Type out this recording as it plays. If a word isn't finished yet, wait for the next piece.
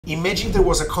Imagine there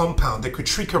was a compound that could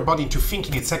trick your body into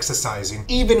thinking it's exercising,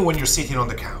 even when you're sitting on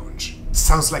the couch.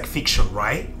 Sounds like fiction,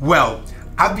 right? Well,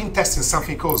 I've been testing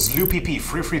something called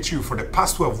SLU-PP-332 for the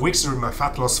past 12 weeks during my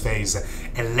fat loss phase,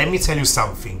 and let me tell you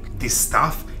something, this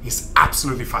stuff is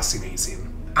absolutely fascinating.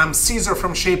 I'm Caesar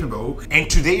from Shapeable, and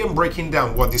today I'm breaking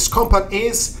down what this compound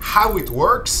is, how it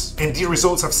works, and the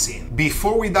results I've seen.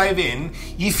 Before we dive in,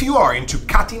 if you are into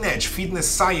cutting-edge fitness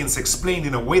science explained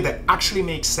in a way that actually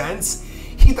makes sense,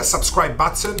 hit the subscribe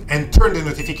button and turn the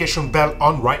notification bell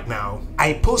on right now.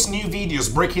 I post new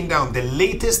videos breaking down the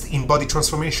latest in body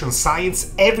transformation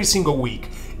science every single week,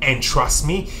 and trust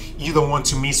me, you don't want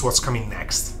to miss what's coming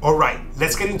next. Alright,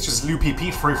 let's get into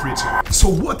SLU-PP-332. So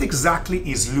what exactly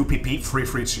is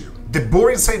SLU-PP-332? The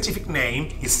boring scientific name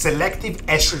is selective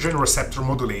estrogen receptor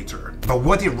modulator. But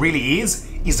what it really is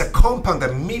a compound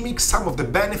that mimics some of the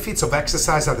benefits of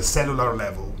exercise at the cellular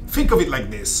level. Think of it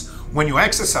like this. When you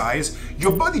exercise,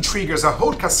 your body triggers a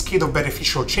whole cascade of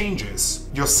beneficial changes.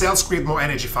 Your cells create more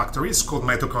energy factories, called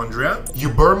mitochondria, you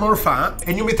burn more fat,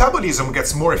 and your metabolism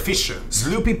gets more efficient.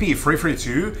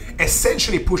 SLU-PP-332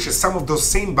 essentially pushes some of those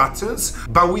same buttons,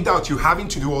 but without you having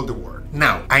to do all the work.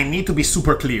 Now, I need to be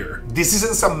super clear. This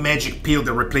isn't some magic pill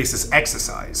that replaces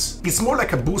exercise. It's more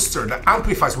like a booster that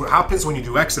amplifies what happens when you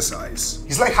do exercise.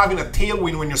 It's like having a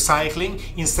tailwind when you're cycling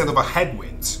instead of a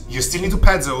headwind. You still need to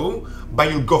pedal,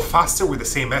 but you'll go faster with the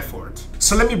same effort.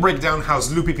 So let me break down how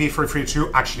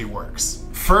SLU-PP-332 actually works.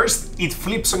 First, it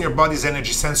flips on your body's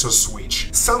energy sensor switch,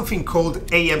 something called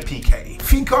AMPK.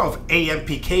 Think of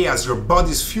AMPK as your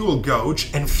body's fuel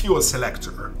gauge and fuel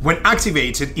selector. When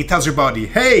activated, it tells your body,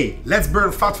 hey, let's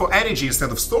burn fat for energy instead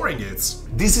of storing it.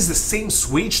 This is the same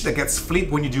switch that gets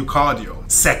flipped when you do cardio.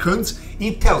 Second,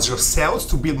 it tells your cells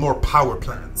to build more power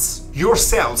plants. Your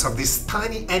cells have these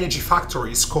tiny energy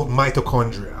factories called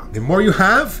mitochondria. The more you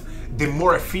have, the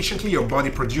more efficiently your body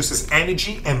produces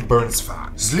energy and burns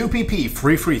fat.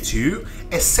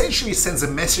 SLU-PP-332 essentially sends a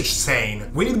message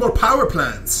saying, we need more power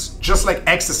plants, just like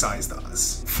exercise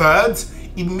does. Third,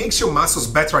 it makes your muscles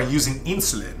better at using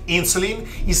insulin. Insulin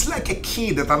is like a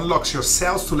key that unlocks your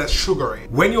cells to let sugar in.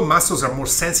 When your muscles are more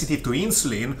sensitive to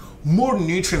insulin, more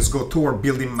nutrients go toward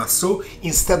building muscle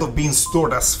instead of being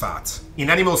stored as fat. In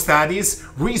animal studies,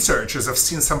 researchers have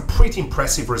seen some pretty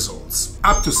impressive results.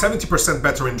 Up to 70%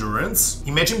 better endurance,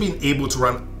 imagine being able to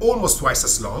run almost twice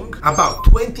as long, about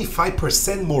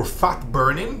 25% more fat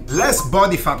burning, less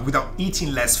body fat without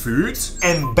eating less food,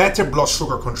 and better blood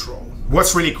sugar control.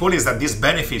 What's really cool is that these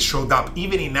benefits showed up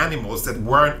even in animals that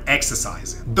weren't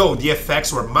exercising, though the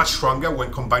effects were much stronger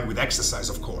when combined with exercise,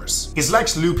 of course. It's like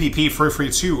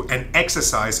SLU-PP-332 and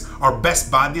exercise are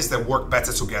best buddies that work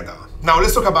better together. Now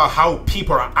let's talk about how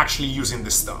people are actually using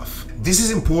this stuff. This is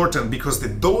important because the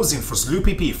dosing for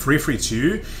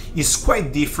SLU-PP-332 is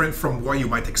quite different from what you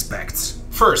might expect.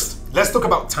 First, let's talk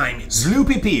about timing.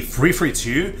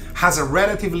 SLU-PP-332 has a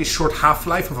relatively short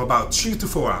half-life of about 2 to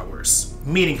 4 hours,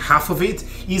 meaning half of it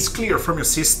is clear from your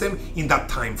system in that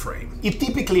time frame. It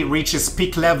typically reaches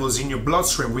peak levels in your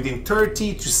bloodstream within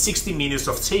 30 to 60 minutes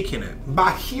of taking it.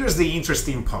 But here's the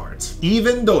interesting part.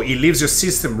 Even though it leaves your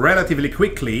system relatively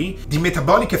quickly, the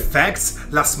metabolic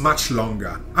effects last much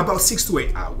longer, about 6 to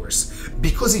 8 hours,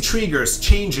 because it triggers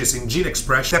changes in gene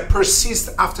expression that persist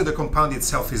after the compound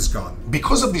itself is gone.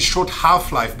 Because of this short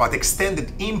half-life but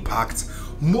extended impact,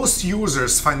 most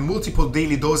users find multiple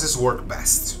daily doses work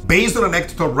best. Based on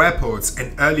anecdotal reports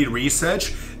and early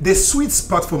research, the sweet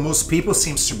spot for most people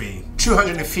seems to be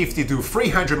 250 to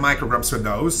 300 micrograms per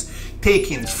dose,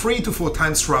 taken 3 to 4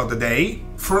 times throughout the day,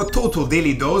 for a total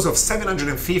daily dose of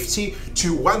 750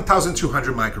 to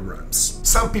 1200 micrograms.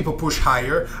 Some people push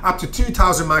higher, up to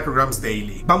 2000 micrograms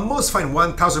daily, but most find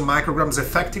 1000 micrograms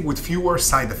effective with fewer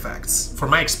side effects. For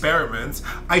my experiment,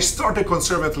 I started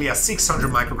conservatively at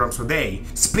 600 micrograms per day,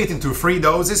 split into 3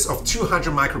 doses of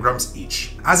 200 micrograms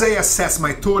each. As I assessed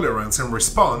my tolerance and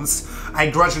response, I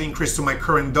gradually increased to my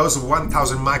current dose of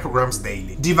 1000 micrograms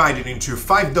daily, divided into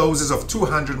 5 doses of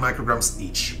 200 micrograms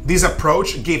each. This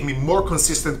approach gave me more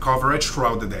consistent coverage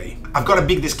throughout the day. I've got a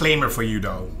big disclaimer for you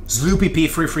though.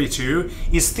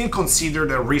 SLU-PP-332 is still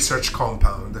considered a research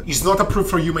compound. It's not approved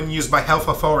for human use by health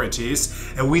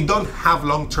authorities, and we don't have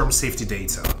long-term safety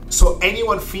data. So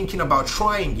anyone thinking about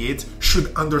trying it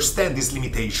should understand these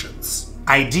limitations.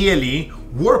 Ideally,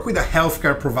 work with a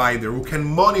healthcare provider who can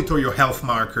monitor your health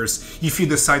markers if you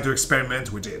decide to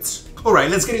experiment with it.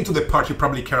 Alright, let's get into the part you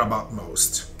probably care about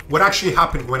most. What actually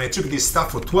happened when I took this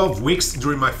stuff for 12 weeks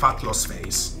during my fat loss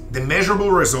phase. The measurable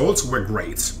results were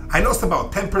great. I lost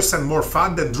about 10% more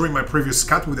fat than during my previous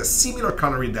cut with a similar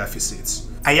calorie deficit.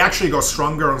 I actually got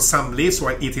stronger on some lifts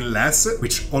while eating less,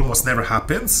 which almost never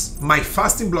happens. My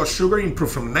fasting blood sugar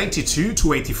improved from 92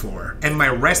 to 84, and my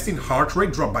resting heart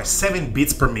rate dropped by 7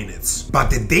 beats per minute. But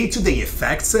the day-to-day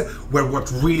effects were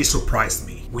what really surprised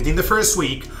me. Within the first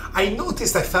week, I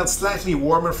noticed I felt slightly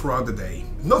warmer throughout the day.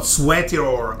 Not sweaty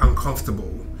or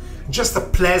uncomfortable. Just a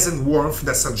pleasant warmth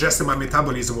that suggested my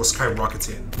metabolism was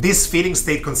skyrocketing. This feeling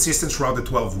stayed consistent throughout the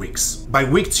 12 weeks. By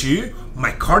week 2,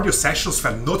 my cardio sessions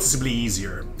felt noticeably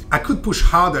easier. I could push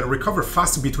harder and recover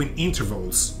faster between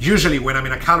intervals. Usually when I'm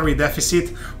in a calorie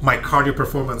deficit, my cardio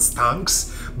performance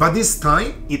tanks, but this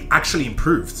time it actually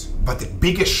improved. But the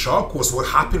biggest shock was what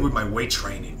happened with my weight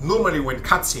training. Normally when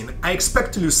cutting, I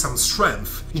expect to lose some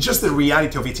strength. It's just the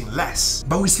reality of eating less.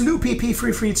 But with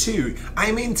SLU-PP-332,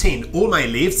 I maintained all my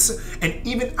lifts and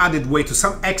even added weight to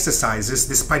some exercises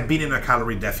despite being in a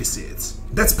calorie deficit.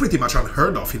 That's pretty much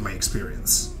unheard of in my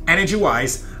experience.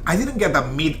 Energy-wise, I didn't get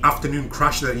that mid-afternoon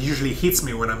crash that usually hits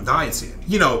me when I'm dieting.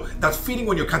 You know, that feeling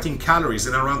when you're cutting calories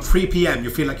and around 3 p.m. you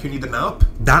feel like you need a nap?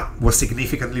 That was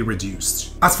significantly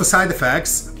reduced. As for side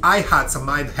effects, I had some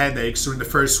mild headaches during the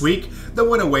first week that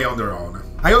went away on their own.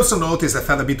 I also noticed I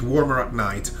felt a bit warmer at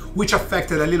night, which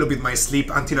affected a little bit my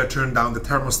sleep until I turned down the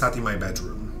thermostat in my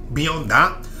bedroom. Beyond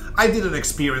that, I didn't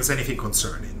experience anything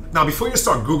concerning. Now, before you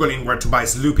start Googling where to buy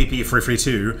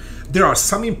SLU-PP-332, there are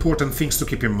some important things to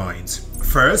keep in mind.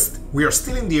 First, we are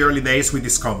still in the early days with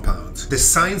this compound. The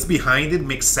science behind it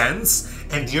makes sense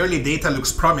and the early data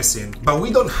looks promising, but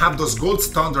we don't have those gold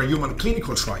standard human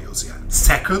clinical trials yet.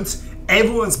 Second,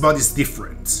 everyone's body is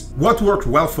different. What worked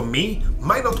well for me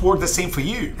might not work the same for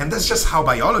you, and that's just how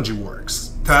biology works.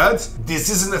 Third, this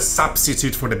isn't a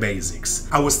substitute for the basics.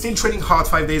 I was still training hard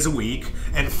 5 days a week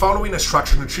and following a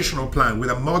structured nutritional plan with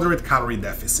a moderate calorie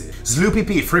deficit.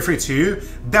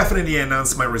 SLU-PP-332 definitely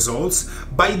enhanced my results,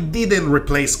 but it didn't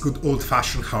replace good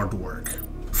old-fashioned hard work.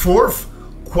 Fourth,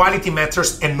 quality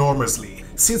matters enormously.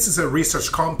 Since it's a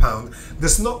research compound,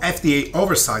 there's no FDA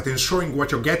oversight ensuring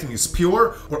what you're getting is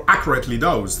pure or accurately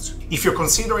dosed. If you're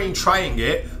considering trying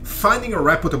it, finding a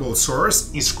reputable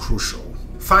source is crucial.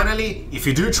 Finally, if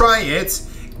you do try it,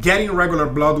 getting regular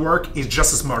blood work is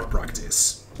just a smart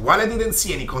practice. While I didn't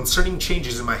see any concerning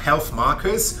changes in my health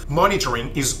markers, monitoring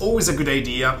is always a good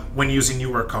idea when using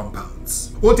newer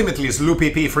compounds. Ultimately,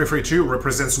 SLU-PP-332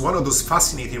 represents one of those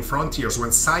fascinating frontiers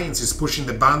when science is pushing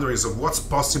the boundaries of what's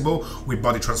possible with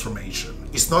body transformation.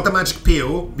 It's not a magic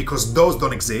pill, because those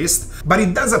don't exist, but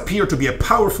it does appear to be a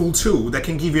powerful tool that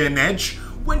can give you an edge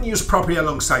when used properly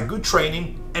alongside good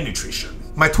training and nutrition.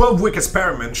 My 12-week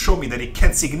experiment showed me that it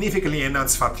can significantly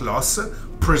enhance fat loss,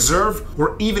 preserve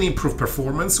or even improve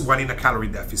performance while in a calorie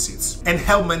deficit, and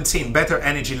help maintain better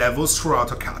energy levels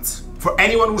throughout a cut. For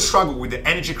anyone who struggles with the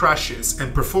energy crashes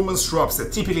and performance drops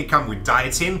that typically come with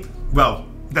dieting, well,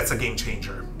 that's a game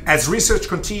changer. As research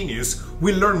continues,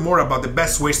 we'll learn more about the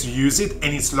best ways to use it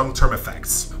and its long-term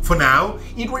effects. For now,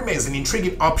 it remains an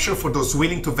intriguing option for those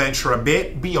willing to venture a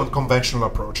bit beyond conventional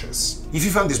approaches. If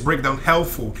you found this breakdown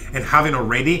helpful and haven't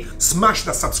already, smash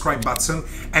that subscribe button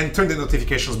and turn the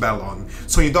notifications bell on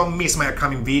so you don't miss my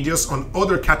upcoming videos on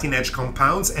other cutting-edge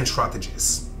compounds and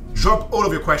strategies. Drop all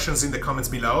of your questions in the comments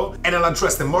below and I'll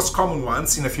address the most common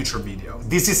ones in a future video.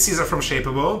 This is Cesar from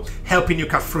Shapeable, helping you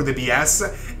cut through the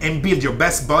BS and build your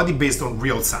best body based on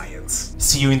real science.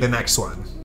 See you in the next one.